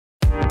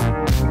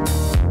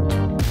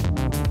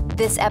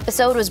This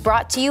episode was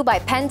brought to you by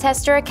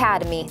Pentester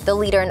Academy, the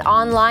leader in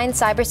online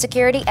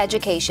cybersecurity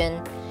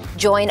education.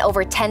 Join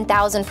over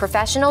 10,000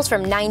 professionals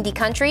from 90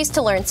 countries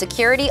to learn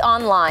security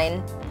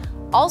online.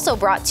 Also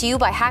brought to you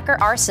by Hacker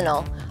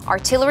Arsenal,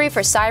 artillery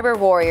for cyber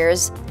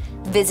warriors.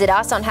 Visit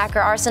us on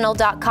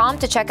hackerarsenal.com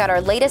to check out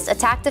our latest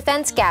attack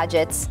defense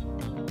gadgets.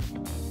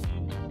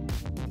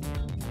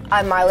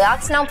 I'm Marley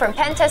Oxnell from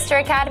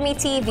Pentester Academy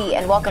TV,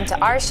 and welcome to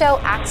our show,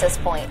 Access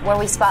Point, where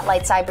we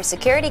spotlight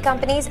cybersecurity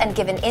companies and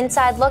give an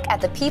inside look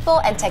at the people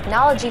and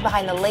technology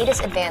behind the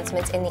latest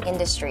advancements in the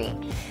industry.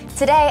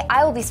 Today,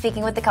 I will be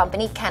speaking with the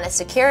company Kenna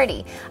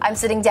Security. I'm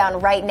sitting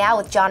down right now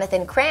with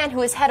Jonathan Cran,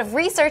 who is head of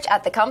research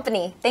at the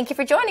company. Thank you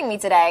for joining me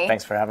today.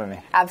 Thanks for having me.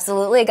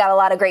 Absolutely. Got a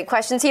lot of great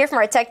questions here from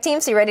our tech team,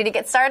 so you ready to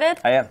get started?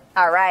 I am.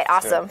 All right,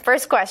 awesome.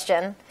 First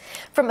question.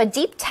 From a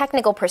deep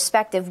technical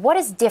perspective, what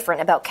is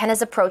different about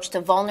Kenna's approach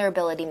to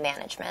vulnerability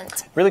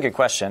management? Really good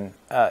question.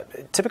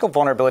 Typical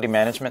vulnerability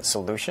management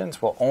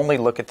solutions will only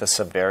look at the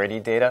severity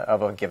data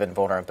of a given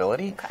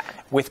vulnerability. Okay.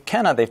 With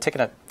Kenna, they've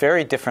taken a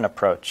very different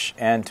approach,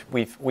 and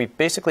we've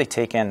basically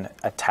taken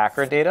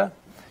attacker data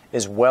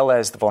as well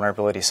as the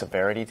vulnerability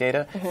severity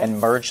data and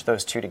merged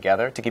those two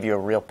together to give you a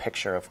real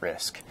picture of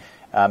risk.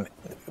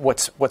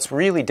 What's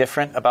really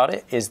different about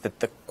it is that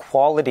the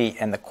quality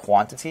and the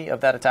quantity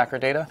of that attacker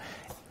data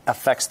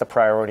affects the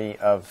priority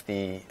of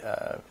the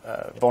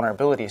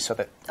vulnerability so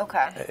that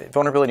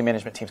vulnerability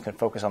management teams can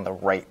focus on the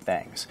right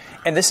things.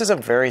 And this is a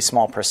very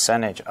small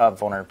percentage of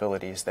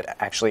vulnerabilities that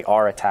actually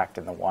are attacked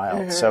in the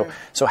wild.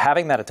 So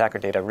having that attacker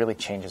data really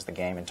changes the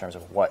game in terms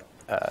of what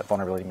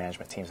vulnerability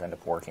management teams end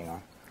up working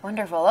on.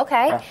 Wonderful.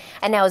 Okay. Yeah.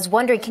 And now I was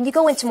wondering, can you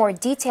go into more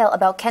detail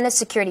about Kenna's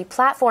security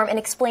platform and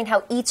explain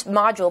how each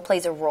module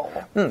plays a role?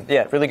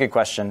 Yeah, really good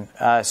question.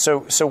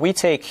 So we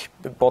take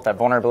both that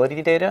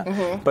vulnerability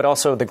data, but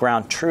also the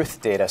ground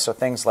truth data, so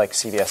things like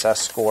CVSS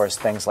scores,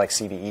 things like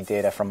CVE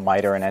data from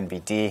MITRE and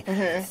NVD,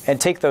 and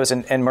take those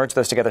and merge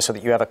those together so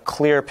that you have a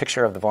clear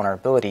picture of the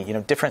vulnerability. You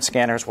know, different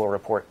scanners will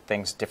report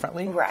things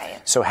differently. Right.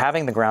 So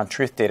having the ground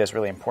truth data is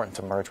really important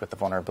to merge with the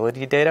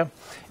vulnerability data.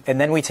 And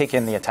then we take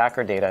in the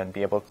attacker data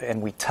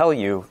and we tell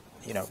you,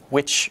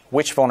 which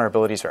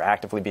vulnerabilities are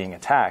actively being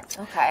attacked.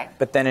 Okay.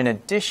 But then in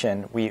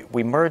addition,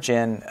 we merge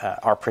in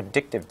our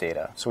predictive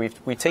data. So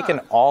we've taken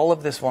all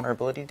of this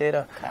vulnerability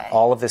data,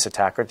 all of this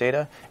attacker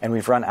data, and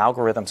we've run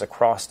algorithms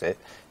across it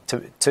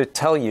to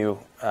tell you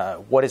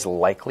what is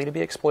likely to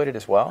be exploited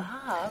as well.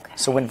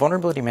 So when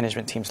vulnerability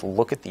management teams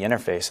look at the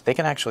interface, they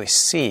can actually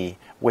see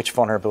which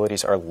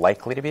vulnerabilities are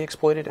likely to be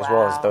exploited as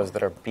well as those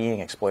that are being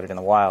exploited in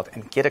the wild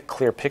and get a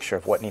clear picture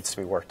of what needs to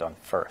be worked on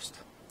first.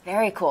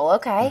 Very cool.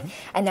 Okay.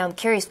 And now I'm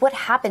curious, what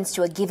happens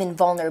to a given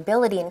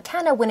vulnerability in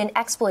Kenna when an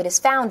exploit is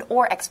found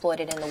or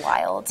exploited in the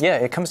wild? Yeah,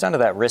 it comes down to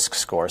that risk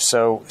score.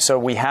 So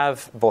we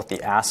have both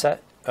the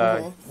asset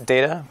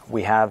data,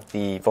 we have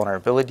the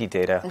vulnerability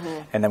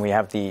data, and then we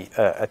have the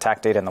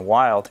attack data in the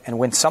wild. And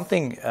when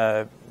something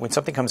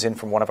comes in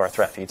from one of our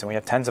threat feeds, and we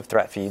have tens of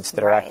threat feeds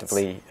that are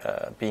actively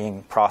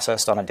being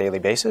processed on a daily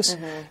basis,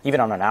 even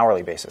on an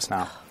hourly basis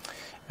now,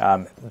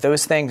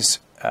 those things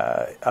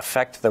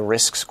affect the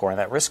risk score. And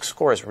that risk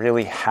score is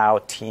really how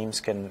teams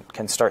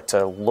can start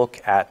to look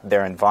at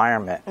their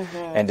environment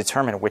and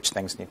determine which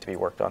things need to be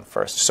worked on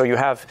first. So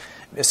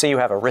say you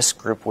have a risk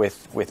group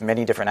with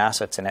many different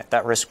assets in it.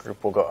 That risk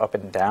group will go up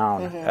and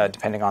down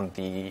depending on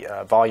the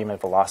volume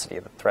and velocity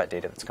of the threat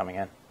data that's coming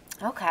in.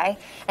 Okay.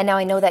 And now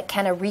I know that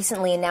Kenna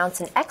recently announced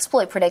an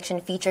exploit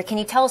prediction feature. Can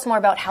you tell us more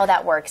about how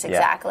that works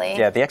exactly?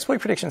 Yeah, the exploit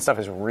prediction stuff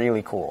is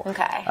really cool.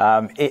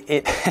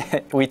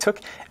 Okay. We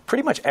took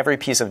pretty much every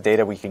piece of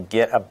data we could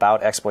get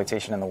about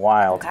exploitation in the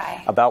wild,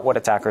 about what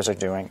attackers are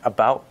doing,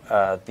 about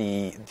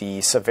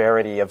the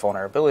severity of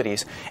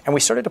vulnerabilities, and we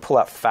started to pull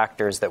out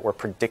factors that were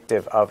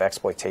predictive of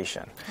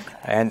exploitation.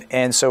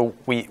 And so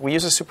we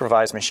use a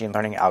supervised machine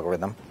learning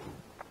algorithm.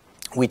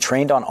 We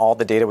trained on all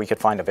the data we could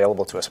find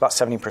available to us. About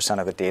 70%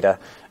 of the data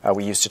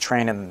we used to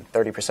train and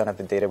 30% of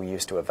the data we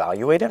used to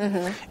evaluate it.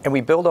 And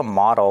we build a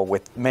model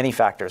with many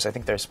factors. I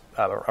think there's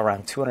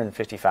around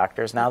 250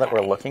 factors now that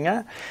we're looking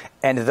at.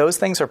 And those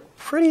things are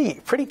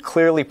pretty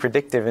clearly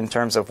predictive in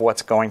terms of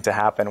what's going to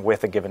happen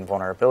with a given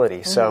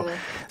vulnerability. So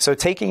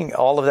taking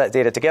all of that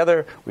data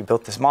together, we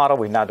built this model.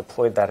 We've now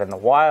deployed that in the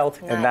wild.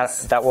 And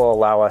that will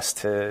allow us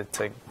to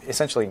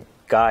essentially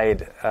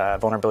guide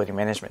vulnerability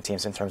management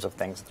teams in terms of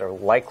things that are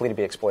likely to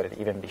be exploited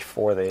even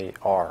before they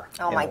are.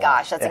 Oh my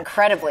gosh, that's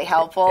incredibly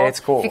helpful. It's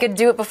cool. If you could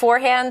do it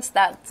beforehand,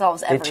 that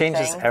solves everything. It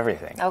changes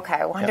everything.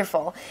 Okay,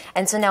 wonderful.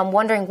 And so now I'm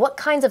wondering, what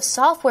kinds of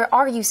software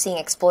are you seeing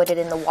exploited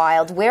in the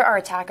wild? Where are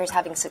attackers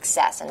having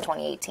success in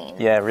 2018?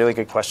 Yeah, really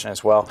good question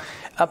as well.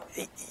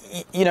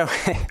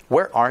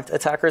 Where aren't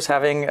attackers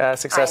having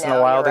success in the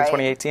wild in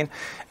 2018?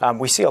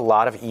 We see a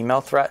lot of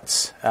email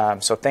threats.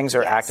 So things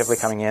are actively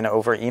coming in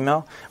over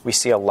email. We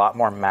see a lot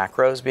more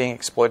macros being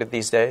exploited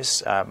these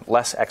days.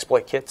 Less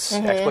exploit kits.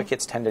 Exploit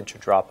kits tended to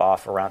drop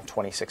off around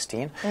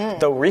 2016.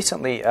 Though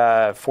recently,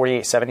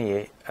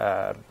 4878,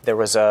 there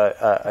was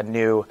a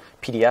new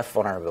PDF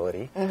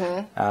vulnerability.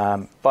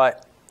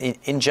 But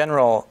in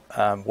general,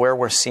 where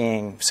we're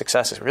seeing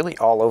success is really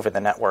all over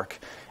the network.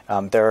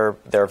 There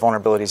are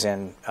vulnerabilities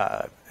in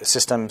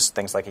systems,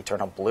 things like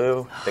Eternal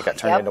Blue, that got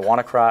turned into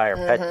WannaCry or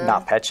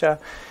NotPetya.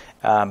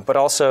 But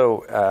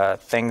also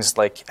things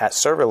like at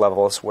server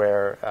levels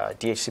where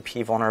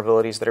DHCP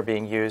vulnerabilities that are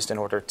being used in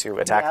order to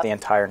attack the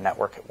entire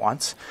network at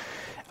once.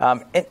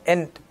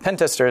 And pen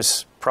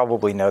testers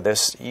probably know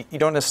this. You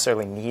don't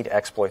necessarily need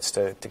exploits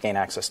to gain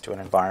access to an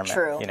environment.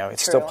 True.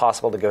 It's still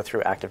possible to go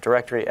through Active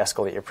Directory,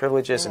 escalate your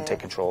privileges, and take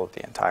control of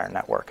the entire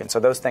network. And so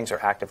those things are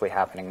actively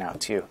happening now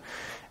too.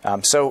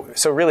 So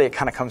really, it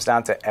kind of comes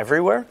down to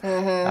everywhere,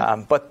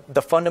 but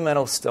the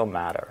fundamentals still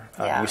matter.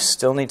 You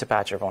still need to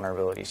patch your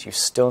vulnerabilities. You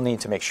still need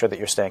to make sure that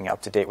you're staying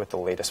up to date with the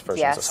latest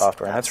versions of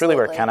software, and that's really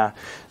where Kenna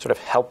sort of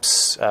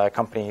helps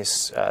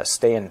companies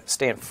stay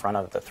in front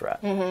of the threat.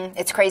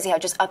 It's crazy how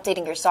just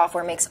updating your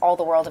software makes all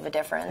the world of a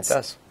difference. It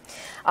does.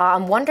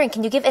 I'm wondering,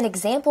 can you give an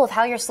example of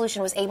how your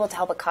solution was able to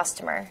help a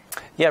customer?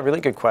 Yeah, really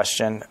good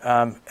question.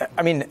 I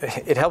mean,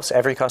 it helps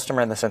every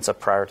customer in the sense of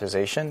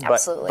prioritization.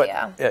 Absolutely,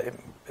 but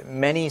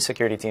many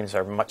security teams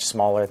are much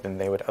smaller than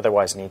they would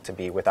otherwise need to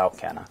be without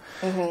Kenna.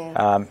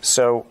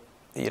 So,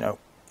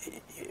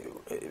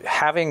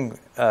 having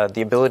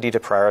the ability to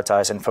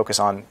prioritize and focus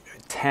on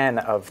 10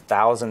 of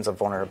thousands of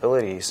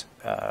vulnerabilities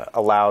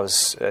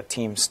allows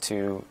teams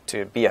to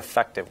be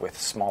effective with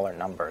smaller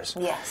numbers.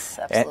 Yes,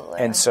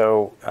 absolutely. And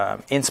so,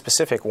 in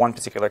specific, one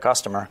particular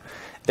customer,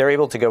 they're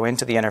able to go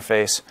into the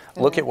interface,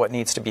 look at what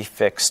needs to be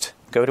fixed,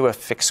 go to a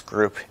fix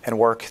group, and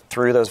work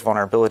through those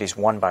vulnerabilities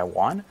one by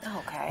one,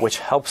 which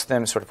helps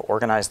them sort of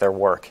organize their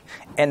work.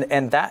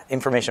 And that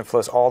information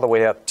flows all the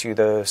way up to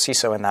the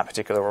CISO in that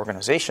particular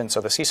organization.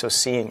 So the CISO is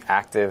seeing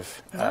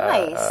active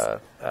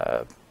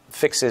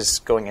fixes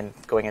going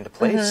into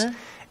place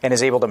and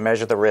is able to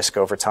measure the risk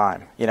over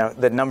time.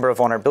 The number of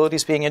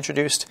vulnerabilities being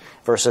introduced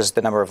versus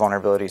the number of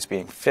vulnerabilities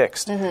being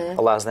fixed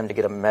allows them to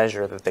get a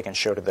measure that they can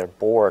show to their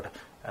board,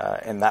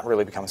 and that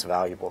really becomes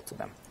valuable to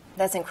them.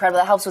 That's incredible.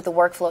 That helps with the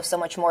workflow so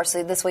much more.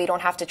 So this way you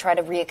don't have to try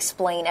to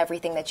re-explain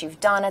everything that you've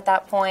done at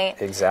that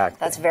point. Exactly.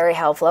 That's very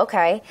helpful.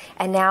 Okay.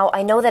 And now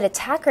I know that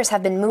attackers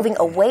have been moving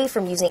away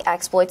from using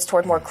exploits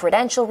toward more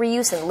credential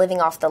reuse and living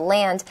off the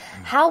land.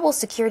 How will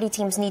security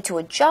teams need to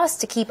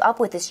adjust to keep up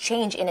with this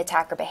change in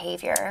attacker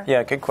behavior?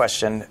 Yeah, good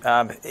question.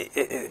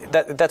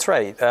 That's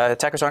right.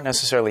 Attackers aren't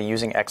necessarily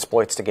using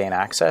exploits to gain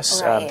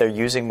access. They're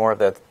using more of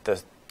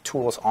the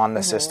tools on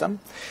the system.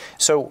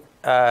 So,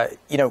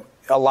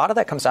 a lot of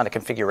that comes down to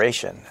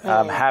configuration.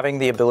 Having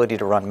the ability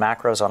to run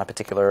macros on a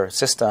particular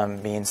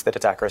system means that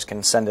attackers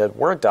can send a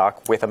Word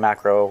doc with a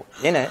macro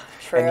in it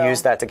and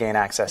use that to gain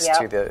access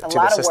to the system. A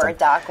lot of Word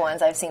doc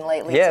ones I've seen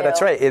lately, Yeah,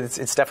 that's right.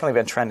 It's definitely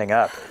been trending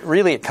up.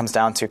 Really, it comes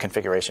down to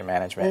configuration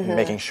management and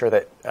making sure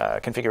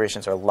that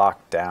configurations are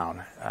locked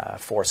down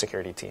for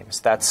security teams.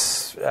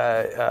 That's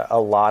a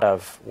lot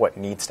of what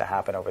needs to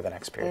happen over the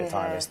next period of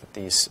time, is that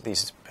these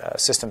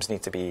systems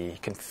need to be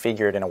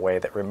configured in a way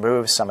that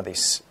removes some of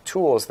these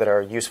tools that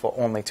are useful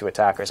only to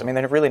attackers. I mean,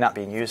 they're really not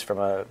being used from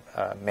a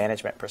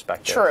management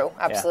perspective. True,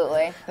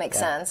 absolutely. Makes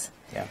sense.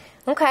 Yeah.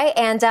 Okay,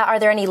 and are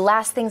there any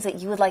last things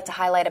that you would like to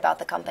highlight about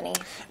the company?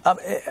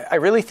 I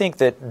really think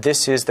that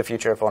this is the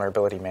future of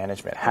vulnerability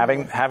management.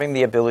 Having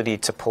the ability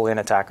to pull in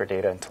attacker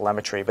data and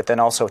telemetry, but then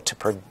also to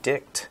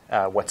predict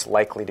what's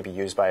likely to be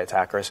used by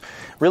attackers,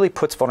 really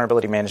puts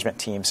vulnerability management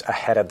teams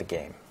ahead of the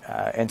game.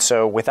 And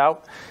so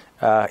without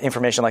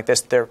information like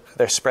this, they're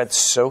spread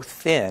so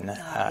thin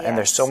and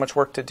there's so much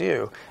work to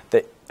do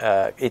that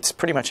it's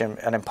pretty much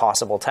an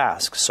impossible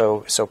task.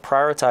 So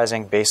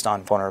prioritizing based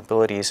on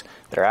vulnerabilities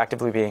that are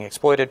actively being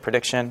exploited,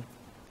 prediction,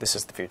 this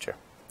is the future.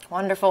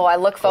 Wonderful. I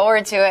look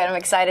forward to it. I'm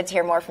excited to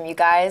hear more from you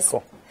guys.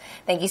 Cool.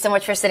 Thank you so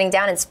much for sitting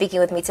down and speaking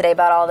with me today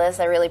about all this.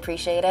 I really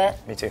appreciate it.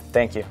 Me too.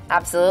 Thank you.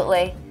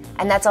 Absolutely.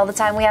 And that's all the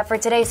time we have for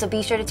today, so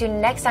be sure to tune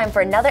in next time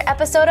for another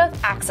episode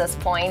of Access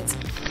Point.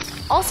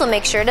 Also,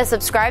 make sure to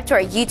subscribe to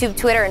our YouTube,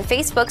 Twitter, and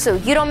Facebook so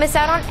you don't miss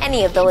out on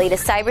any of the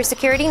latest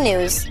cybersecurity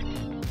news.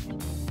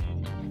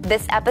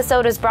 This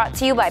episode is brought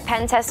to you by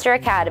Pentester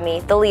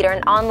Academy, the leader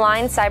in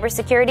online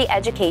cybersecurity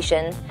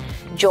education.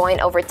 Join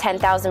over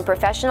 10,000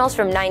 professionals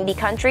from 90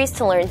 countries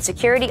to learn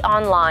security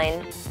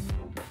online.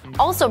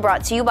 Also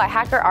brought to you by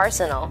Hacker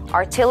Arsenal,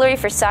 artillery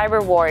for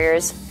cyber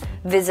warriors.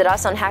 Visit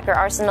us on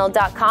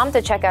hackerarsenal.com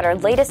to check out our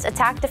latest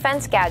attack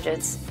defense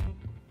gadgets.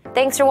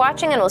 Thanks for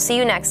watching, and we'll see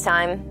you next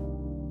time.